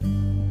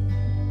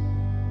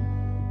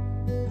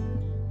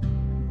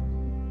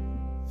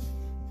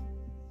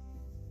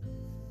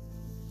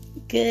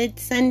Good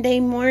Sunday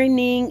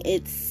morning.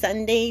 It's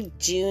Sunday,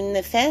 June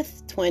the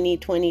 5th,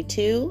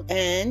 2022,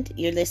 and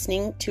you're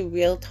listening to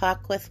Real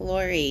Talk with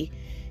Lori.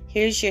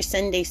 Here's your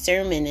Sunday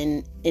sermon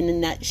in a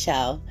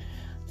nutshell.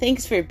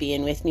 Thanks for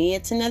being with me.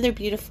 It's another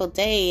beautiful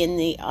day in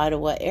the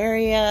Ottawa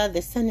area.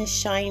 The sun is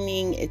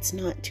shining. It's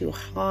not too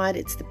hot.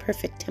 It's the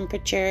perfect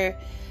temperature.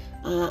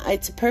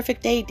 It's a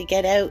perfect day to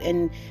get out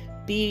and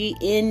be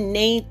in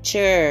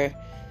nature.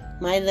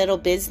 My little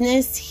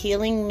business,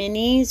 Healing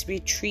Minis,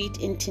 Retreat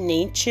into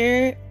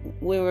Nature.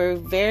 We were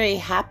very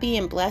happy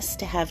and blessed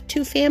to have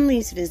two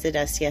families visit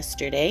us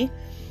yesterday.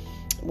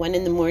 One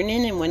in the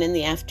morning and one in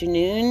the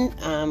afternoon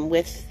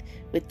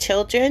with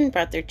children,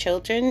 brought their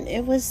children.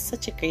 It was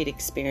such a great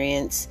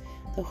experience.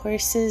 The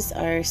horses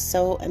are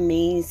so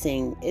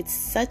amazing. It's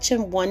such a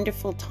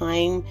wonderful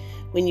time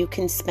when you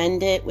can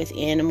spend it with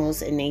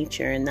animals and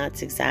nature. And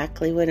that's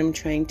exactly what I'm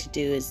trying to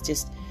do, is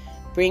just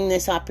bring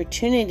this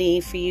opportunity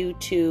for you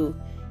to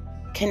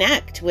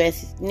connect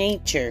with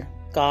nature,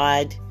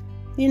 God,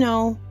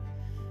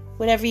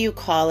 whatever you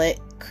call it,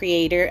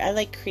 creator. I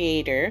like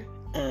creator,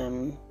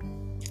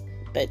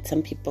 but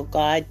some people,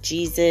 God,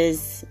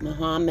 Jesus,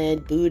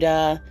 Muhammad,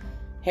 Buddha,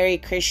 Hare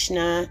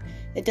Krishna.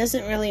 It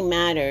doesn't really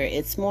matter.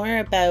 It's more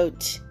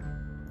about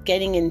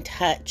getting in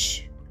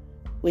touch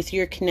with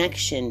your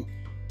connection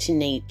to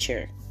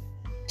nature,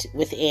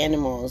 with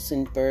animals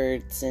and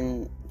birds,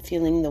 and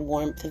feeling the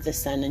warmth of the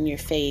sun on your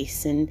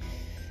face and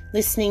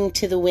listening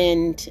to the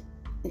wind.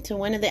 So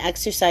one of the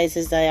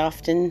exercises I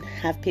often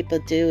have people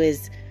do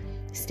is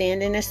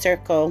stand in a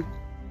circle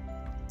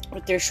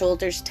with their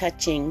shoulders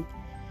touching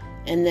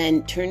and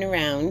then turn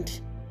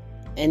around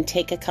and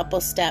take a couple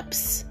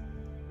steps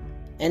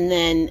and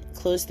then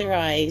close their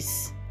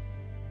eyes.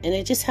 And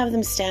I just have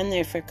them stand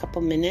there for a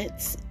couple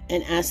minutes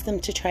and ask them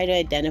to try to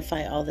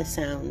identify all the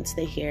sounds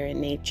they hear in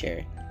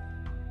nature.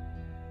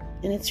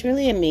 And it's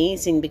really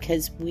amazing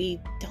because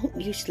we don't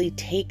usually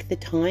take the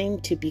time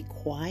to be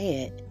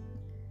quiet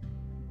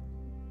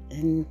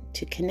and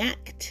to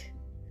connect.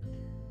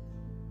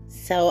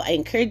 So I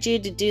encourage you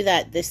to do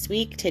that this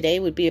week. Today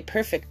would be a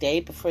perfect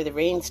day before the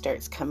rain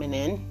starts coming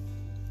in.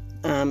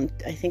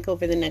 I think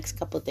over the next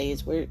couple of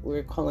days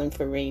we're calling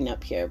for rain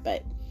up here.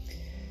 But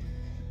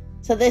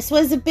so this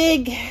was a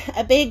big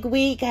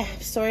week.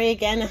 Sorry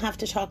again, I have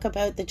to talk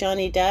about the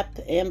Johnny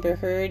Depp, Amber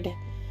Heard.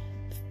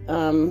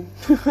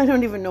 I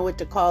don't even know what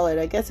to call it.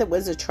 I guess it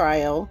was a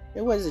trial.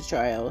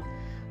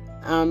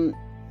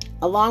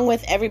 Along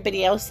with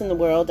everybody else in the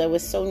world, I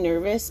was so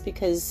nervous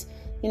because,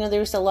 there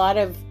was a lot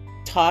of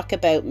talk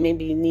about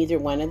maybe neither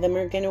one of them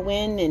are going to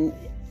win. And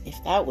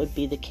if that would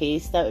be the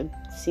case, that would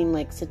seem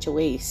like such a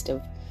waste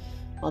of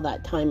all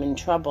that time and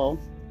trouble.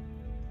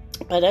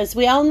 But as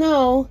we all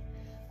know,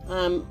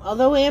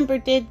 although Amber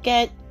did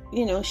get,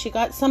 she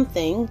got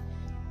something,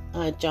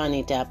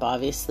 Johnny Depp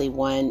obviously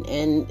won.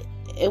 And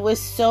it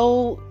was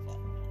so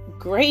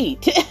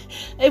great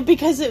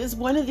because it was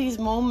one of these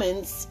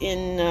moments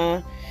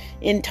in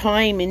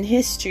time, in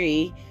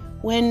history,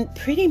 when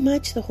pretty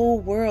much the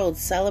whole world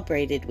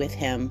celebrated with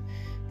him.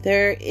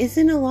 There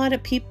isn't a lot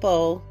of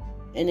people,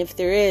 and if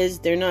there is,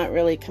 they're not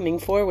really coming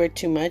forward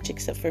too much,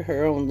 except for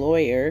her own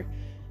lawyer,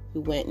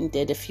 who went and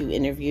did a few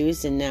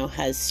interviews and now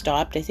has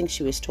stopped. I think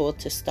she was told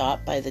to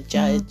stop by the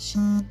judge.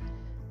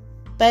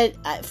 But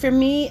for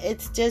me,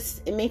 it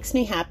makes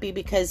me happy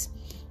because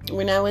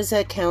when I was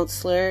a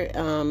counselor,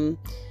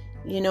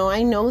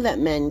 I know that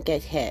men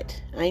get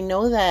hit. I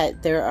know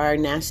that there are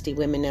nasty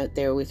women out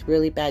there with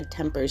really bad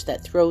tempers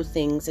that throw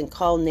things and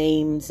call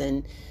names.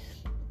 And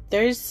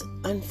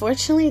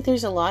unfortunately,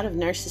 there's a lot of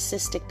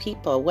narcissistic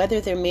people,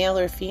 whether they're male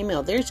or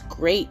female. There's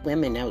great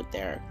women out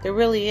there. There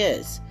really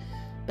is.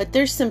 But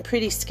there's some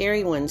pretty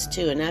scary ones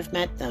too, and I've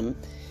met them.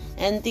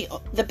 And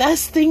the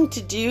best thing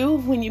to do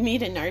when you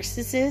meet a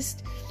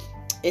narcissist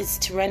is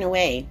to run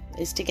away,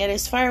 is to get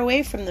as far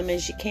away from them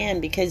as you can,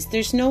 because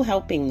there's no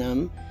helping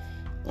them.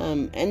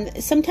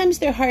 And sometimes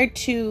they're hard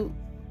to,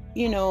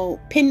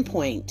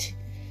 pinpoint,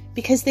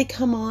 because they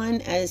come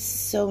on as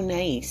so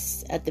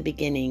nice at the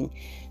beginning.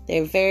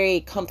 They're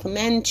very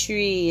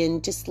complimentary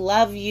and just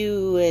love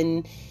you.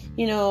 And,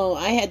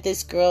 I had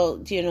this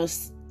girl,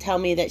 tell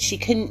me that she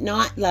couldn't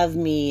not love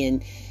me,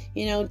 and,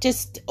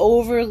 just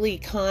overly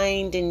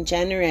kind and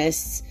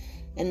generous.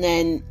 And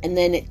then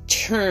it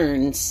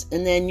turns,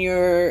 and then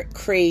you're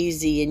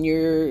crazy, and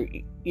you're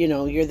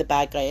the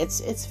bad guy.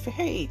 It's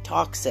very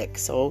toxic.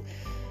 So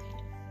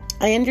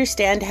I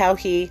understand how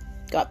he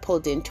got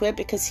pulled into it,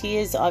 because he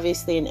is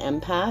obviously an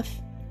empath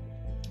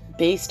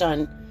based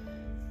on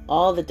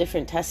all the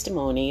different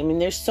testimony. I mean,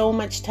 there's so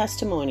much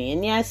testimony,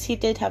 and yes, he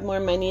did have more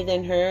money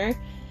than her,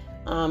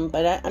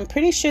 but I'm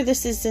pretty sure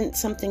this isn't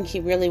something he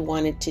really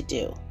wanted to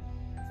do.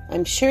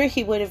 I'm sure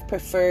he would have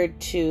preferred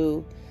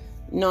to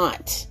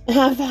not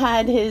have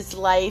had his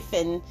life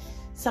and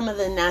some of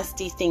the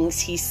nasty things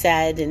he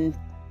said and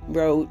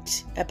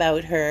wrote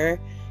about her.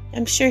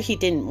 I'm sure he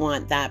didn't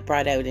want that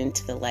brought out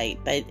into the light,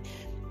 but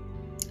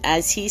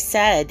as he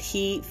said,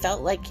 he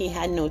felt like he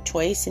had no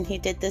choice, and he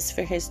did this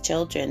for his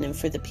children and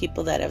for the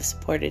people that have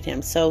supported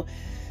him. So,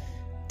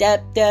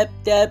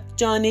 Depp,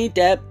 Johnny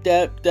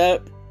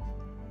Depp.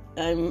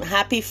 I'm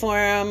happy for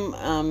him.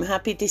 I'm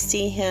happy to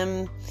see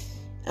him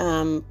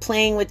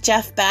playing with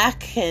Jeff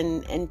Beck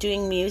and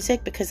doing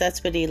music, because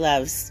that's what he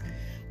loves.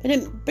 But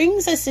it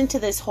brings us into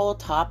this whole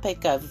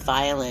topic of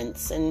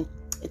violence, and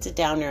it's a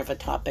downer of a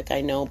topic,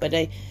 I know, but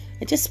I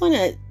just want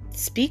to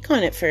speak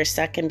on it for a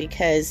second,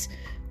 because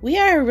we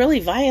are a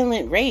really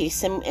violent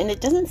race, and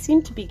it doesn't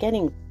seem to be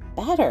getting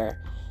better.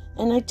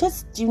 And I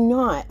just do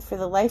not, for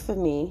the life of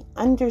me,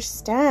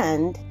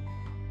 understand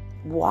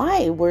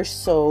why we're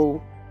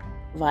so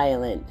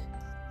violent.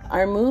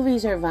 Our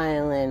movies are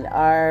violent.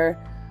 Our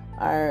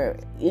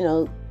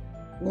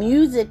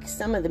music,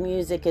 some of the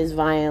music is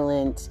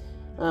violent.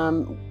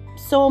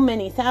 So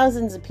many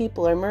thousands of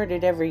people are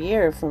murdered every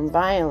year from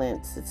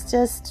violence.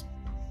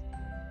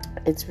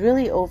 It's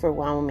really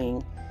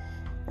overwhelming.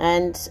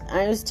 And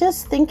I was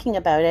just thinking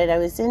about it. I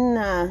was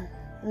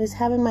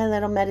having my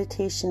little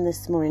meditation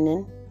this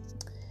morning,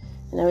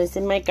 and I was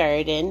in my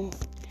garden,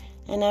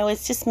 and I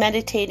was just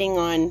meditating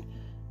on,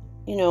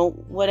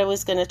 what I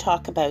was going to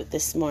talk about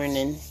this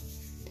morning.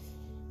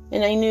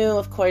 And I knew,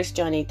 of course,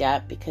 Johnny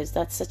Depp, because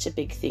that's such a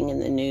big thing in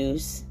the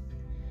news.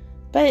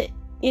 But,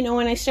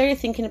 when I started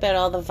thinking about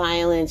all the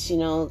violence,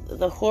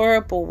 the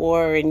horrible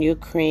war in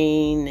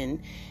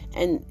Ukraine,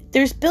 and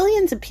there's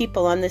billions of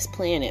people on this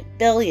planet,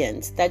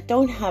 billions, that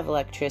don't have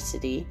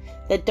electricity,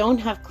 that don't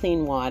have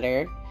clean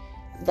water,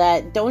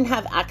 that don't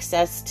have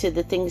access to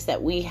the things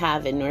that we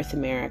have in North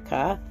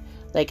America,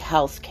 like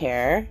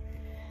healthcare.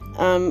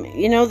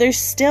 There's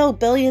still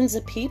billions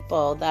of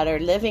people that are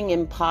living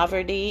in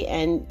poverty,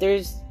 and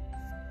there's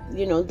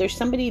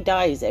somebody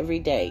dies every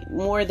day,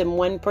 more than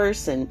one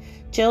person,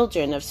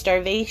 children of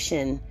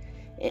starvation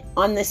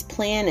on this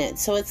planet.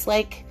 So it's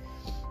like,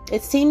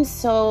 it seems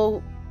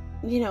so,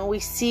 we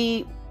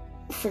see,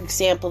 for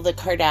example, the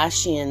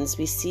Kardashians,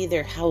 we see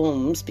their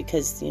homes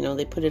because,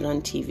 they put it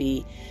on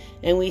TV,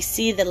 and we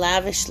see the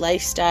lavish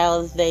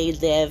lifestyle they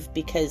live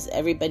because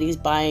everybody's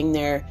buying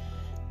their,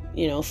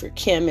 for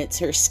Kim, it's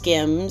her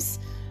Skims,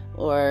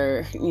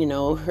 or,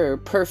 her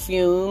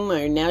perfume,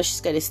 or now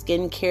she's got a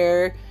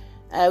skincare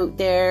out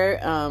there,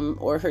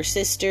 or her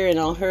sister and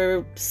all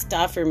her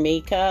stuff, or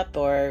makeup,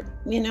 or,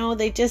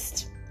 they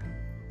just,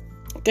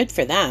 good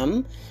for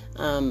them.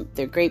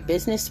 They're great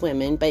business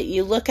women, but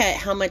you look at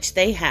how much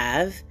they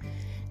have,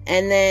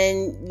 and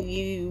then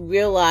you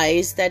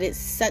realize that it's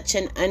such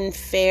an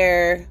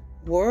unfair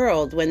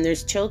world when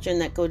there's children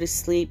that go to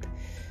sleep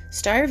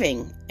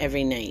starving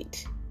every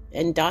night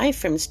and die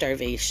from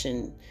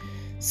starvation.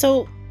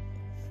 So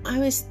I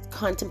was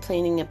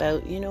contemplating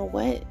about,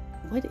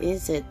 what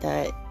is it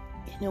that,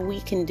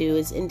 we can do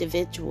as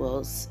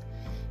individuals?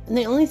 And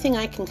the only thing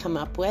I can come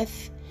up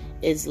with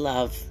is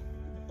love.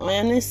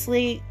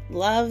 Honestly,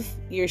 love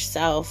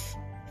yourself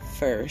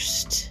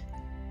first.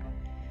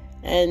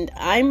 And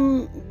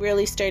I'm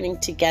really starting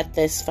to get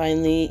this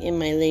finally in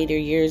my later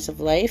years of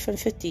life. I'm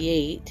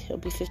 58. I'll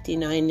be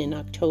 59 in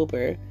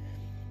October.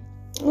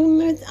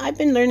 I've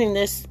been learning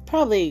this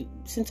probably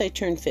since I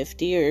turned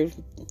 50, or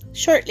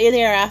shortly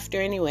thereafter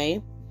anyway.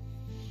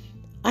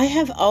 I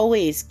have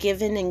always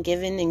given and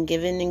given and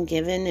given and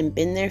given, and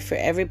been there for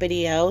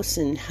everybody else,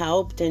 and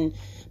helped, and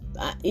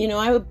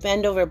I would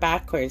bend over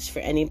backwards for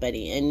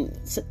anybody, and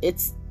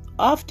it's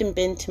often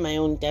been to my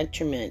own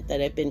detriment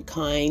that I've been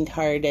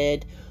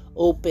kind-hearted,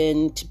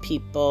 open to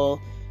people,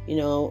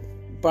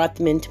 brought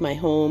them into my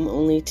home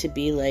only to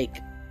be like,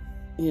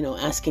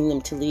 asking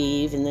them to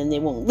leave, and then they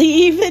won't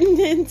leave, and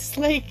it's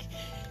like,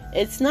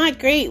 it's not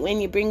great when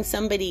you bring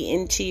somebody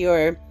into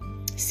your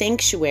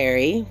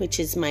sanctuary, which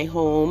is my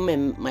home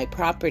and my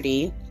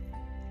property,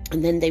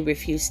 and then they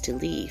refuse to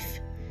leave.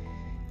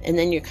 And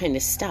then you're kind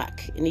of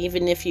stuck. And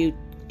even if you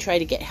try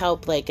to get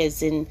help, like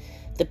as in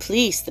the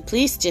police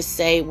just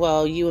say,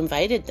 well, you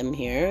invited them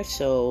here,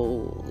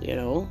 so,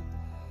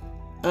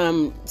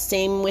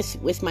 same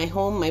with my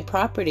home, my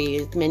property.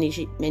 As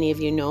many of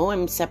you know,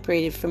 I'm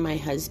separated from my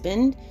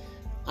husband.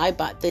 I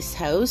bought this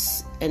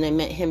house, and I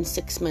met him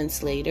 6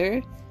 months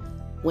later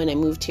when I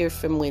moved here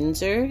from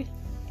Windsor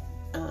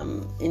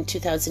in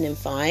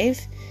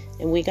 2005,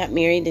 and we got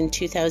married in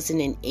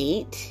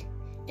 2008,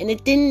 and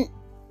it didn't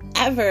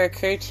ever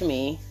occur to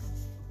me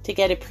to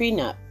get a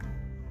prenup,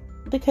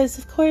 because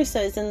of course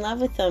I was in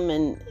love with him,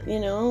 and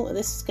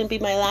this is going to be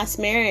my last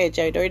marriage.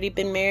 I'd already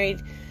been married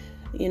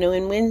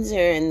in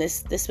Windsor, and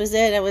this was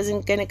it. I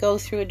wasn't going to go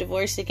through a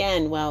divorce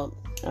again. Well,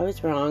 I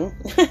was wrong.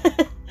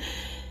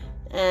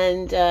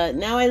 And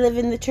now I live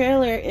in a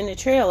trailer,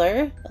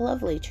 a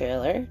lovely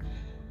trailer,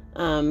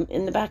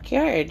 in the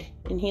backyard,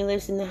 and he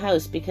lives in the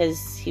house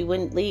because he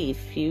wouldn't leave.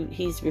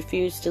 He's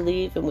refused to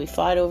leave, and we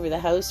fought over the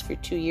house for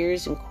 2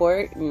 years in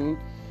court, and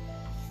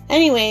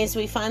anyways,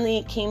 we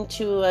finally came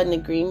to an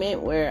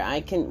agreement where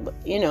I can,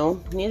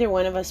 neither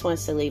one of us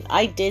wants to leave.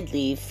 I did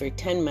leave for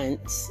 10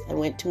 months. I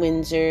went to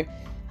Windsor,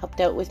 helped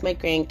out with my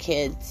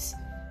grandkids,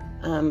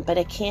 but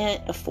I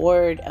can't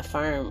afford a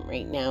farm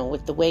right now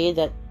with the way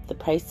that the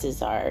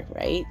prices are,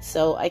 right?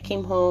 So I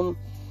came home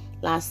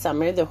last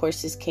summer. The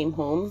horses came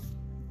home.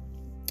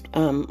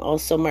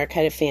 Also, Mark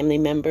had a family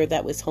member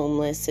that was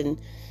homeless and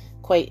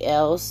quite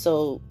ill,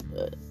 so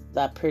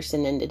that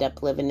person ended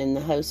up living in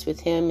the house with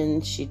him,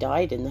 and she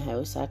died in the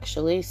house,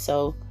 actually.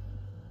 So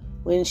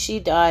when she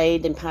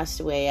died and passed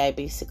away, I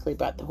basically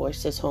brought the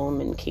horses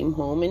home and came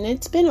home, and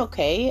it's been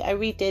okay. I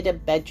redid a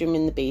bedroom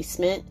in the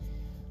basement,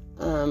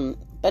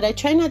 but I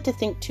try not to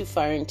think too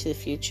far into the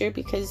future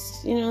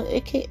because, you know,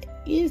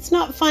 it's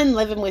not fun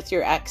living with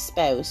your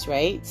ex-spouse,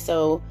 right?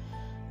 So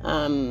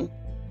I'm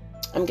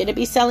going to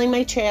be selling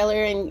my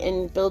trailer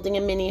and building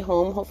a mini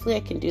home. Hopefully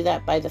I can do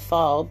that by the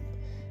fall.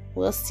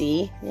 We'll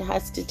see. It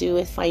has to do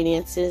with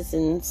finances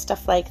and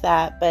stuff like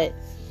that. But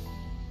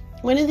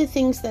one of the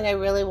things that I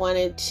really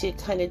wanted to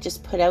kind of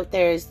just put out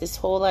there is this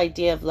whole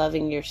idea of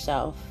loving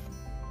yourself.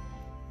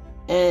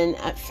 And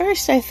at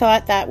first I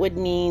thought that would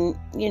mean,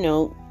 you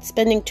know,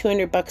 spending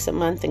 $200 a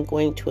month and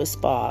going to a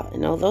spa.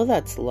 And although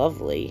that's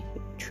lovely,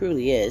 it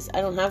truly is, I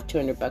don't have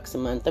 $200 a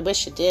month. I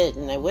wish I did,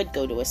 and I would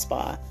go to a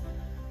spa.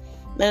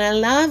 And I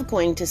love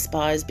going to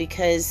spas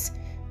because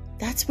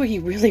that's where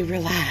you really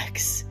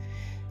relax.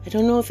 I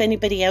don't know if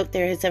anybody out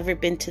there has ever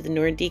been to the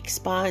Nordique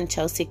Spa in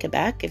Chelsea,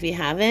 Quebec. If you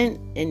haven't,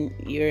 and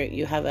you're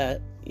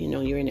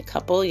in a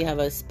couple, you have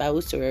a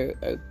spouse or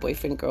a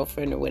boyfriend,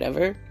 girlfriend, or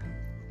whatever,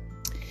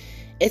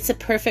 it's a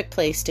perfect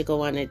place to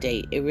go on a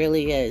date. It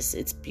really is.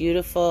 It's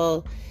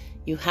beautiful.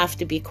 You have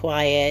to be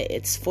quiet.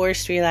 It's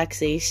forced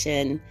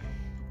relaxation.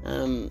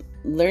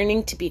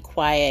 Learning to be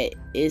quiet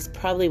is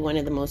probably one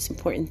of the most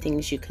important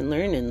things you can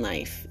learn in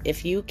life.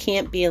 If you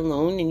can't be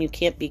alone and you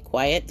can't be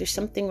quiet, there's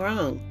something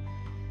wrong.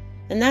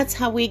 And that's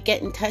how we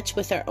get in touch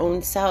with our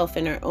own self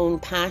and our own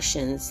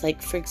passions.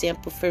 Like, for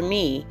example, for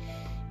me,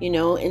 you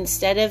know,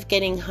 instead of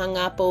getting hung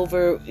up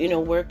over, you know,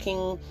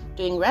 working,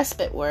 doing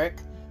respite work,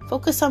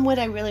 focus on what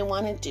I really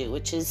want to do,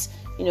 which is,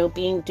 you know,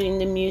 doing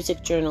the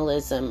music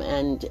journalism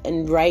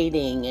and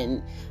writing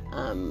and,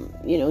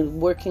 you know,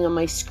 working on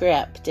my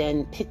script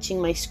and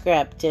pitching my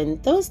script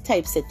and those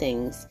types of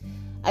things,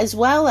 as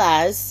well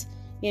as,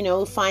 you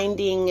know,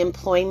 finding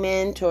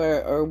employment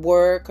or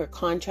work or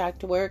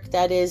contract work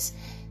that is,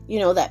 you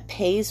know, that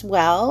pays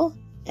well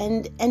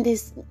and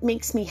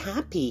makes me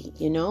happy,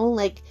 you know.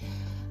 Like,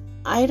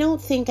 I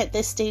don't think at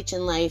this stage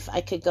in life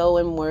I could go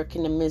and work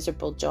in a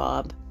miserable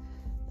job,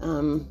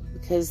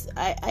 because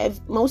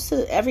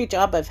every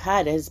job I've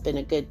had has been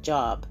a good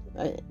job,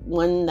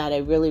 one that I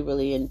really,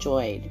 really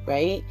enjoyed,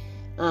 right?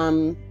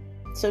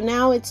 So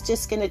now it's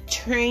just going to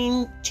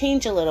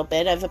change a little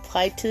bit. I've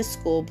applied to the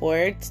school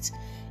boards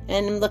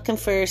and I'm looking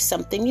for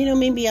something, you know,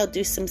 maybe I'll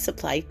do some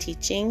supply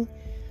teaching,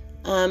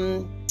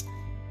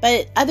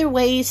 but other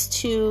ways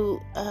to,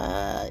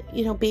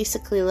 you know,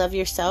 basically love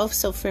yourself.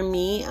 So for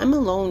me, I'm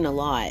alone a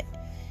lot.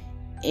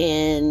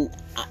 And,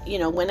 you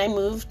know, when I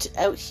moved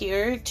out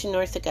here to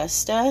North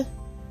Augusta,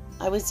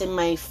 I was in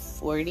my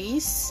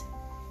 40s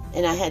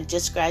and I had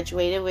just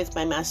graduated with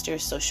my Master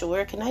of Social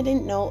Work, and I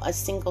didn't know a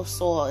single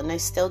soul, and I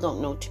still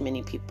don't know too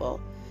many people.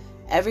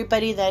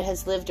 Everybody that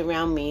has lived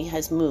around me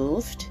has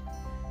moved,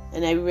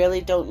 and I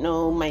really don't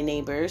know my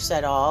neighbors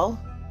at all.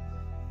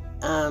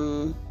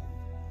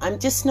 I'm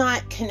just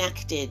not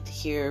connected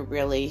here,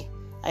 really.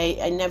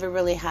 I never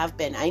really have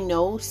been. I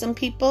know some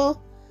people,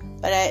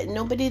 but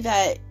nobody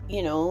that,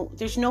 you know,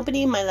 there's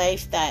nobody in my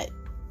life that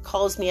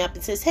calls me up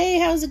and says, hey,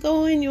 how's it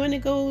going? You want to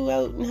go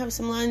out and have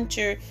some lunch,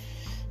 or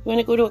you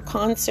want to go to a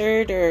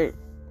concert? Or,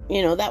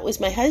 you know, that was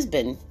my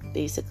husband,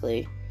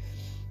 basically.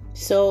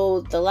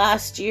 So the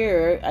last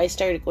year I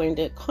started going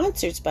to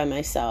concerts by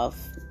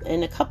myself.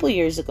 And a couple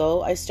years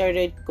ago, I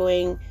started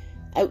going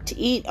out to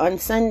eat on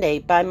Sunday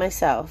by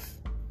myself.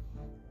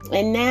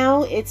 And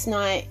now it's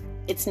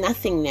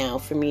nothing now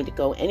for me to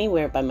go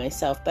anywhere by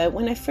myself. But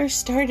when I first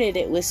started,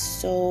 it was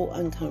so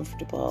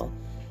uncomfortable.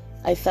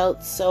 I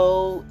felt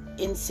so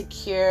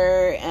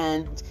insecure,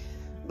 and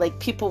like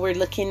people were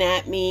looking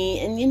at me.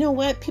 And you know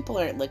what? People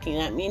aren't looking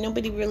at me.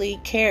 Nobody really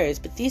cares.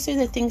 But these are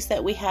the things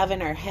that we have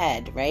in our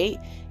head, right?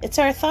 It's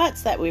our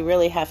thoughts that we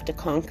really have to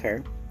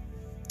conquer.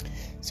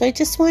 So I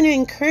just want to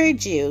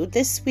encourage you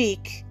this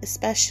week,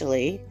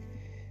 especially,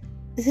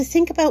 to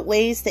think about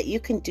ways that you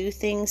can do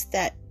things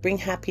that bring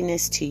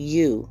happiness to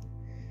you.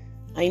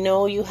 I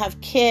know you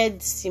have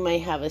kids, you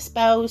might have a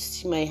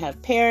spouse, you might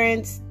have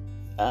parents,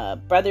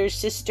 brothers,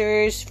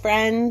 sisters,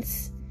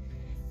 friends.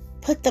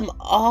 Put them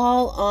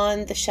all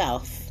on the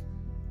shelf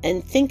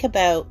and think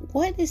about,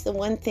 what is the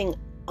one thing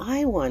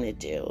I want to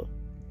do?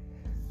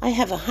 I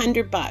have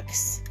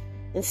 $100.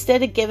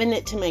 Instead of giving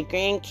it to my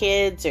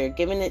grandkids or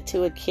giving it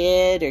to a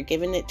kid or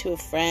giving it to a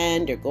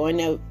friend or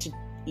going out to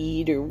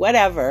eat or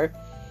whatever,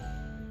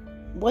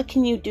 what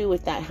can you do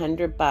with that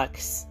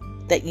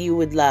 $100 that you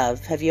would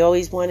love? Have you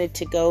always wanted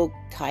to go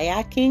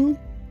kayaking?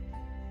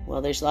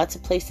 Well, there's lots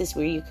of places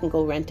where you can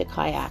go rent a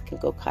kayak and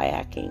go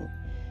kayaking.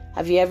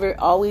 Have you ever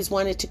always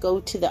wanted to go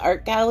to the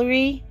art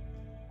gallery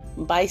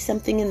and buy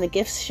something in the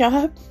gift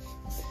shop?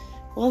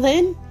 Well,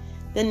 then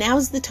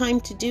now's the time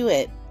to do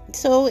it.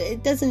 So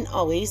it doesn't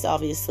always,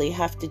 obviously,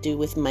 have to do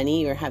with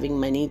money or having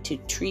money to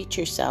treat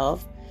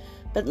yourself.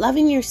 But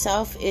loving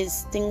yourself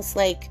is things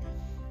like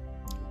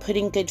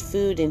putting good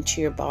food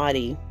into your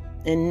body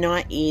and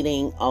not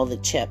eating all the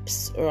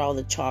chips or all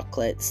the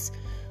chocolates.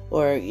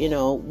 Or,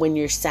 when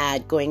you're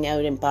sad, going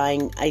out and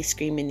buying ice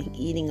cream and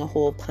eating a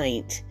whole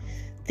pint.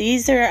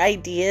 These are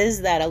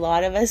ideas that a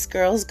lot of us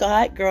girls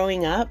got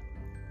growing up.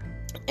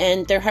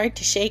 And they're hard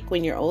to shake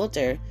when you're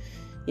older.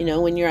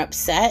 When you're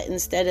upset,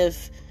 instead of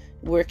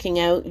working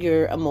out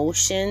your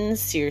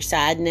emotions, your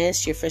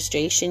sadness, your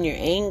frustration, your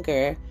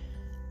anger,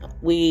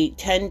 we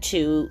tend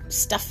to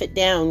stuff it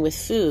down with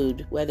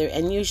food,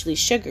 and usually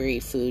sugary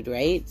food,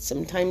 right?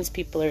 Sometimes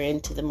people are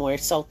into the more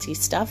salty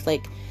stuff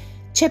like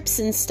chips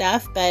and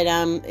stuff, but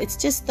it's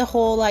just the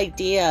whole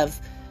idea of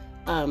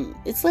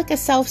it's like a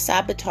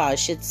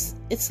self-sabotage.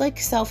 It's like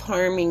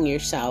self-harming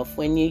yourself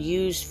when you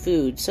use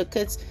food. So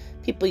because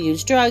people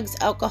use drugs,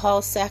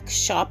 alcohol, sex,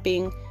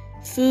 shopping,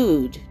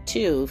 food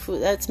too.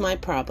 That's my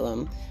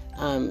problem,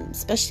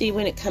 especially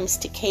when it comes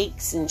to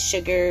cakes and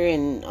sugar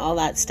and all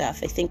that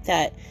stuff. I think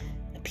that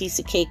a piece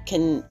of cake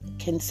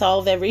can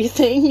solve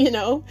everything,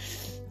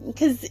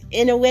 because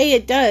in a way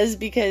it does,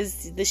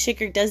 because the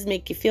sugar does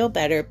make you feel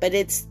better, but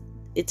it's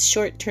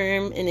short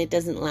term and it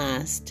doesn't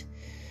last.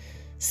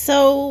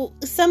 So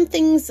some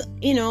things,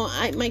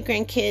 my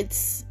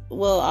grandkids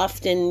will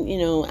often,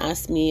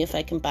 ask me if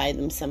I can buy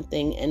them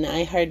something, and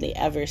I hardly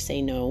ever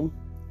say no.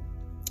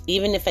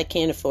 Even if I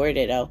can't afford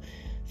it, I'll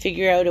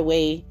figure out a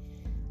way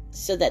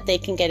so that they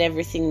can get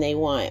everything they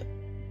want.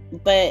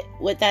 But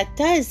what that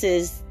does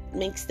is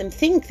makes them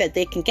think that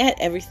they can get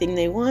everything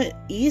they want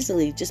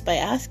easily just by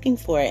asking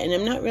for it. And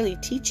I'm not really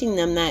teaching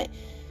them that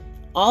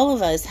all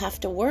of us have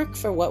to work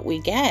for what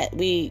we get.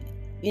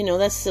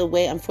 That's the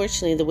way,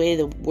 unfortunately, the way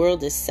the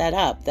world is set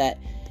up, that,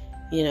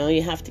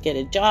 you have to get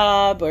a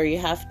job, or you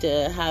have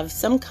to have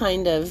some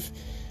kind of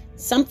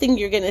something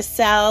you're going to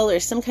sell, or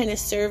some kind of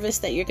service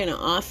that you're going to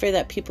offer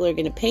that people are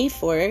going to pay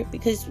for,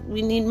 because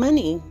we need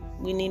money.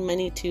 We need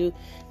money to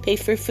pay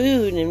for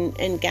food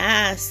and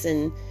gas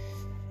and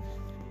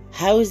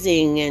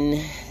housing.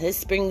 And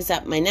this brings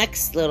up my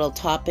next little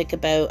topic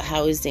about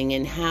housing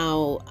and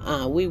how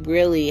we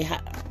really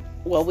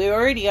we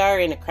already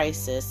are in a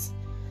crisis,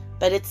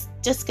 but it's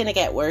just going to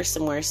get worse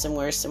and worse and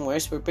worse and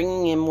worse. We're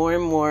bringing in more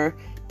and more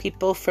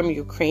people from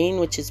Ukraine,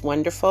 which is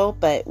wonderful,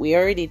 but we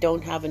already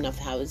don't have enough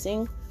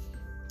housing.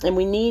 And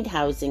we need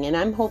housing. And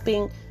I'm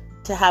hoping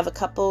to have a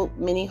couple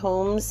mini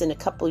homes and a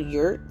couple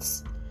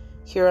yurts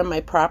here on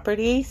my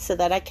property so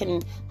that I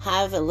can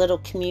have a little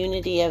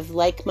community of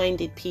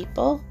like-minded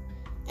people.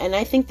 And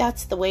I think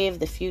that's the way of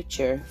the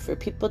future, for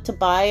people to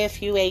buy a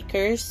few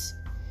acres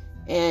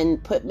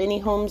and put mini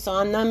homes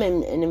on them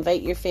and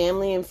invite your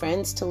family and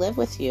friends to live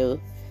with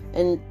you.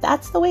 And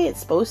that's the way it's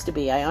supposed to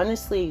be. I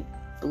honestly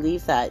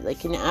believe that.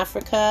 Like in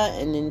Africa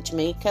and in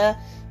Jamaica,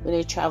 when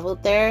I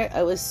traveled there,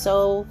 I was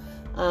so...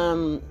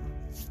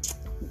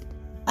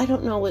 I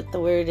don't know what the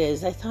word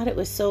is. I thought it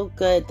was so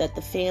good that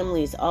the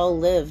families all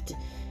lived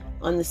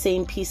on the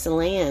same piece of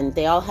land.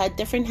 They all had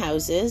different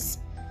houses,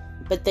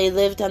 but they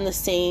lived on the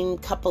same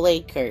couple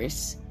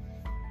acres.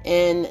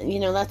 And,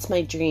 that's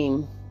my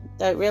dream.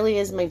 That really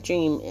is my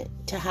dream,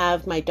 to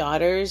have my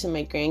daughters and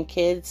my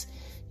grandkids,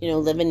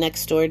 living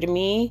next door to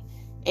me.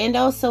 And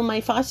also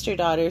my foster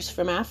daughters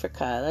from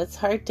Africa. That's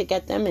hard to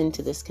get them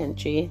into this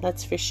country,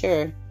 that's for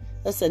sure.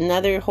 That's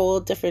another whole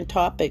different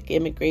topic.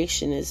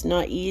 Immigration is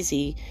not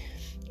easy.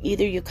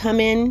 Either you come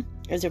in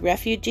as a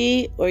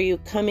refugee, or you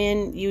come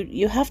in,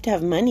 you have to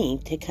have money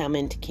to come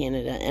into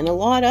Canada, and a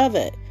lot of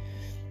it.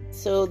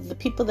 So the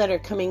people that are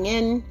coming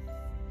in,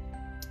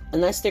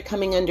 unless they're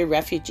coming under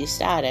refugee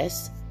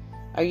status,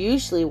 are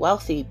usually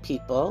wealthy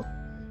people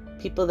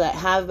that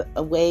have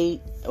a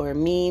way or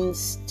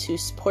means to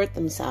support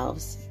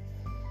themselves.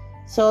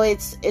 So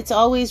it's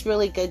always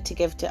really good to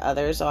give to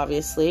others,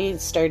 obviously,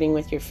 starting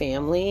with your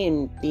family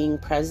and being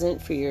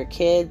present for your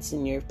kids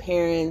and your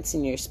parents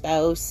and your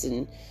spouse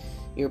and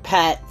your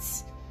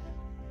pets.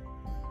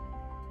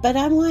 But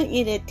I want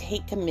you to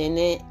take a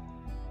minute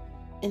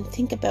and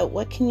think about,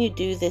 what can you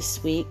do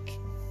this week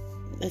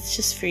that's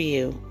just for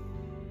you?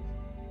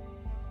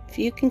 If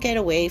you can get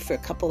away for a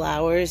couple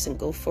hours and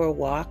go for a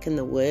walk in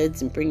the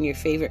woods and bring your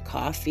favorite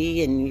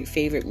coffee and your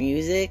favorite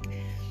music,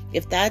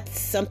 if that's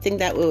something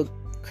that will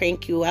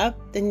crank you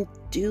up, then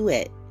do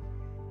it.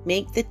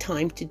 Make the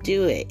time to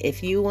do it.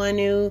 If you want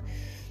to,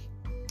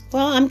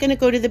 I'm going to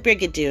go to the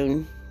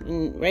Brigadoon.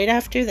 And right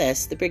after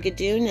this, the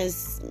Brigadoon,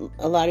 as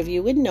a lot of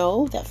you would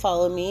know that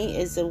follow me,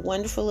 is a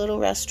wonderful little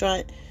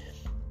restaurant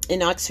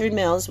in Oxford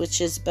Mills,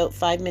 which is about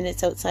 5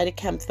 minutes outside of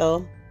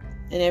Kemptville.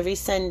 And every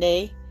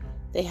Sunday,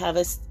 they have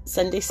a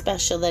Sunday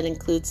special that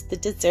includes the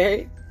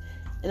dessert.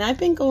 And I've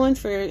been going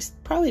for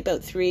probably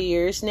about 3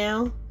 years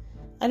now.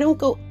 I don't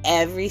go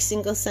every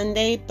single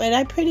Sunday, but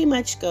I pretty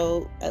much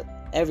go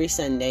every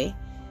Sunday.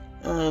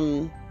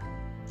 And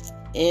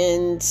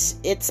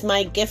it's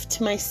my gift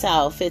to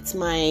myself. It's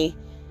my,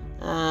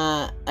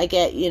 I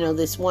get,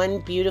 this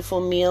one beautiful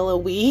meal a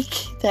week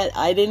that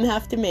I didn't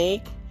have to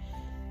make.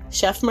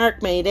 Chef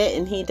Mark made it,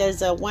 and he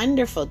does a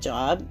wonderful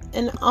job.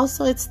 And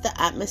also it's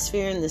the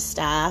atmosphere and the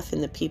staff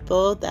and the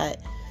people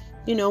that,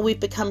 you know, we've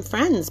become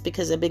friends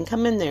because I've been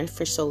coming there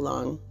for so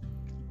long.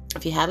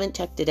 If you haven't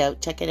checked it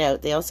out, check it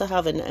out. They also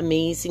have an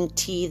amazing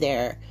tea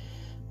there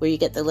where you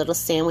get the little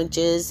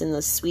sandwiches and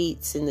the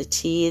sweets and the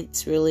tea.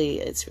 It's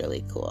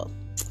really cool.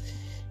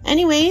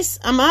 Anyways,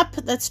 I'm up.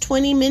 That's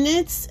 20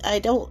 minutes. I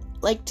don't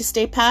like to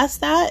stay past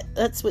that.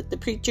 That's what the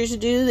preachers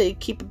do. They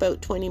keep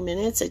about 20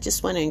 minutes. I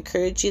just want to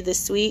encourage you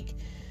this week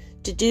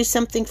to do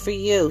something for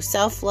you,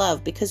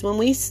 self-love, because when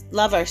we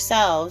love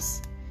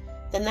ourselves,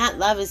 then that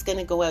love is going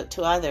to go out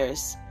to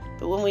others.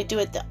 But when we do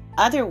it the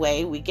other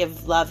way, we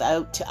give love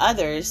out to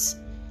others,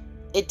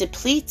 it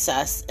depletes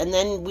us, and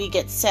then we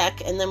get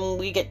sick, and then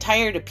we get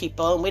tired of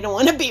people, and we don't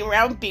want to be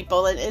around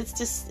people, and it's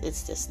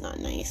just not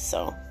nice.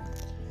 So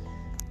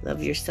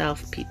love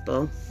yourself,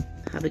 people.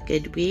 Have a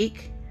good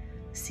week.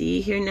 See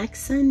you here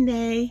next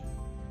Sunday.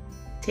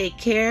 Take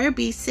care.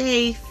 Be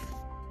safe.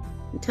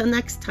 Until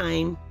next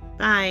time.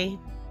 Bye.